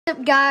What's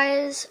up,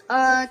 guys?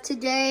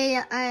 Today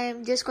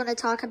I'm just going to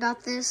talk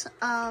about this.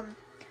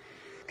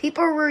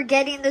 People were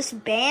getting this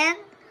ban.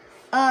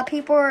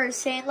 People were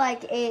saying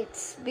like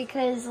it's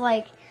because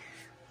like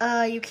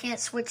you can't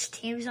switch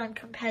teams on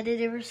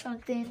competitive or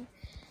something.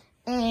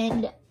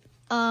 And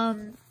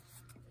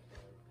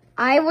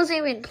I wasn't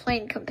even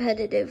playing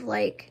competitive.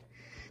 Like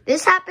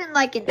this happened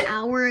like an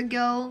hour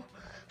ago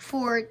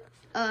for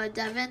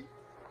Devin.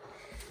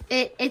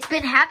 It's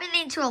been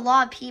happening to a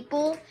lot of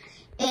people.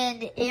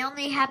 And it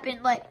only happened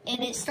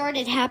and it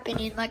started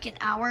happening like an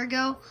hour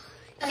ago.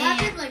 It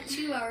happened like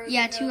 2 hours ago.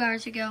 Yeah, 2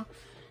 hours ago.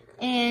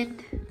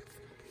 And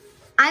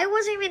I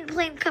wasn't even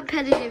playing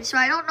competitive, so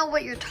I don't know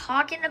what you're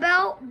talking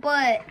about,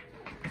 but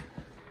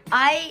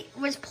I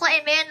was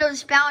playing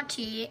Mando's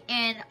Bounty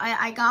and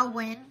I got a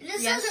win.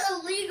 This is an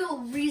illegal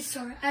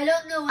restart. I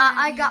don't know what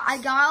I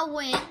got a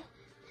win.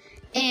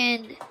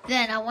 And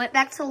then I went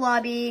back to the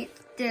lobby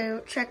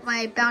to check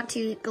my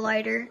bounty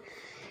glider,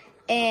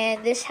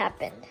 and this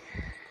happened.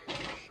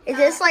 Is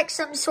this like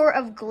some sort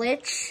of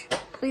glitch?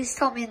 Please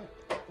tell me in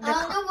the I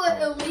don't know what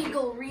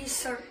illegal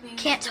restart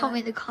means. Can't tell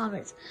me in the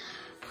comments.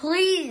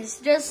 Please,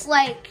 just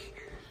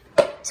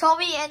tell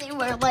me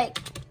anywhere.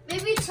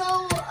 Maybe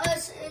tell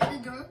us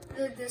in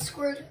the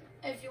Discord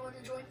if you want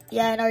to join.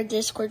 Yeah, in our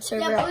Discord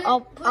server. Yeah,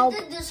 put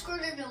the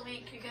Discord in the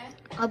link, okay?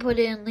 I'll put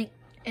it in link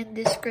in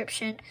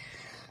description.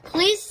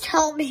 Please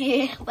tell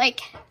me.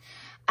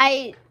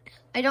 I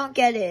don't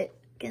get it.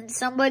 Can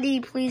somebody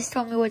please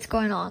tell me what's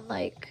going on?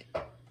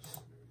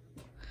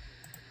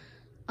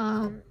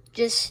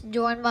 Just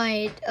join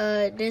my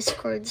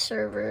Discord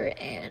server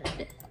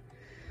and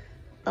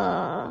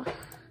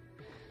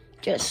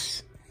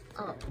just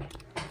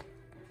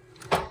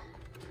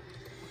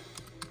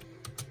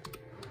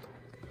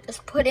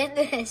put in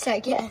this, I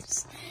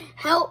guess.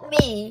 Help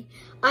me.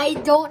 I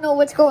don't know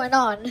what's going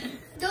on.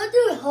 Don't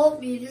do help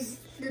me.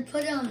 Just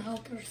put it on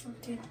help or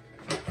something.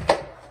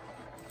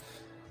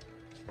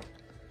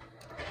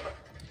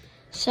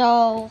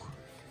 So,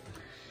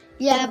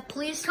 yeah,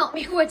 please tell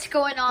me what's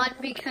going on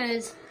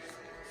because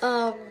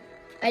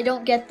I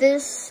don't get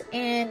this,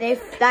 and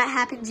if that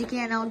happens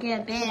again, I'll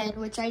get banned,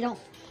 which I don't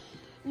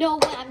know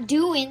what I'm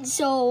doing.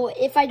 So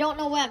if I don't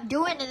know what I'm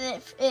doing, and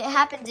if it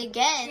happens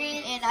again,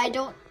 and I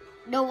don't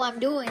know what I'm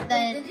doing,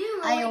 then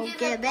I'll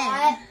get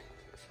banned.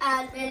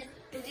 Admin,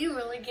 did you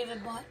really give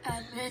it bot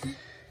admin?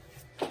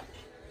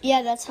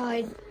 Yeah, that's how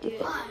I do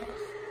it.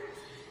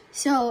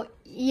 So,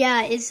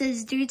 yeah, it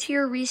says, due to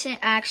your recent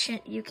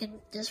action, you can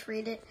just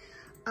read it.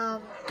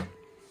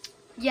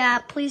 Yeah,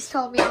 please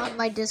tell me on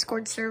my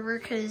Discord server,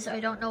 because I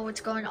don't know what's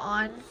going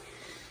on.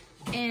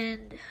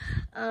 And,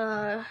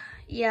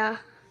 yeah.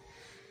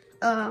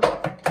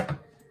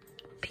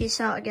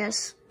 Peace out, I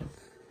guess.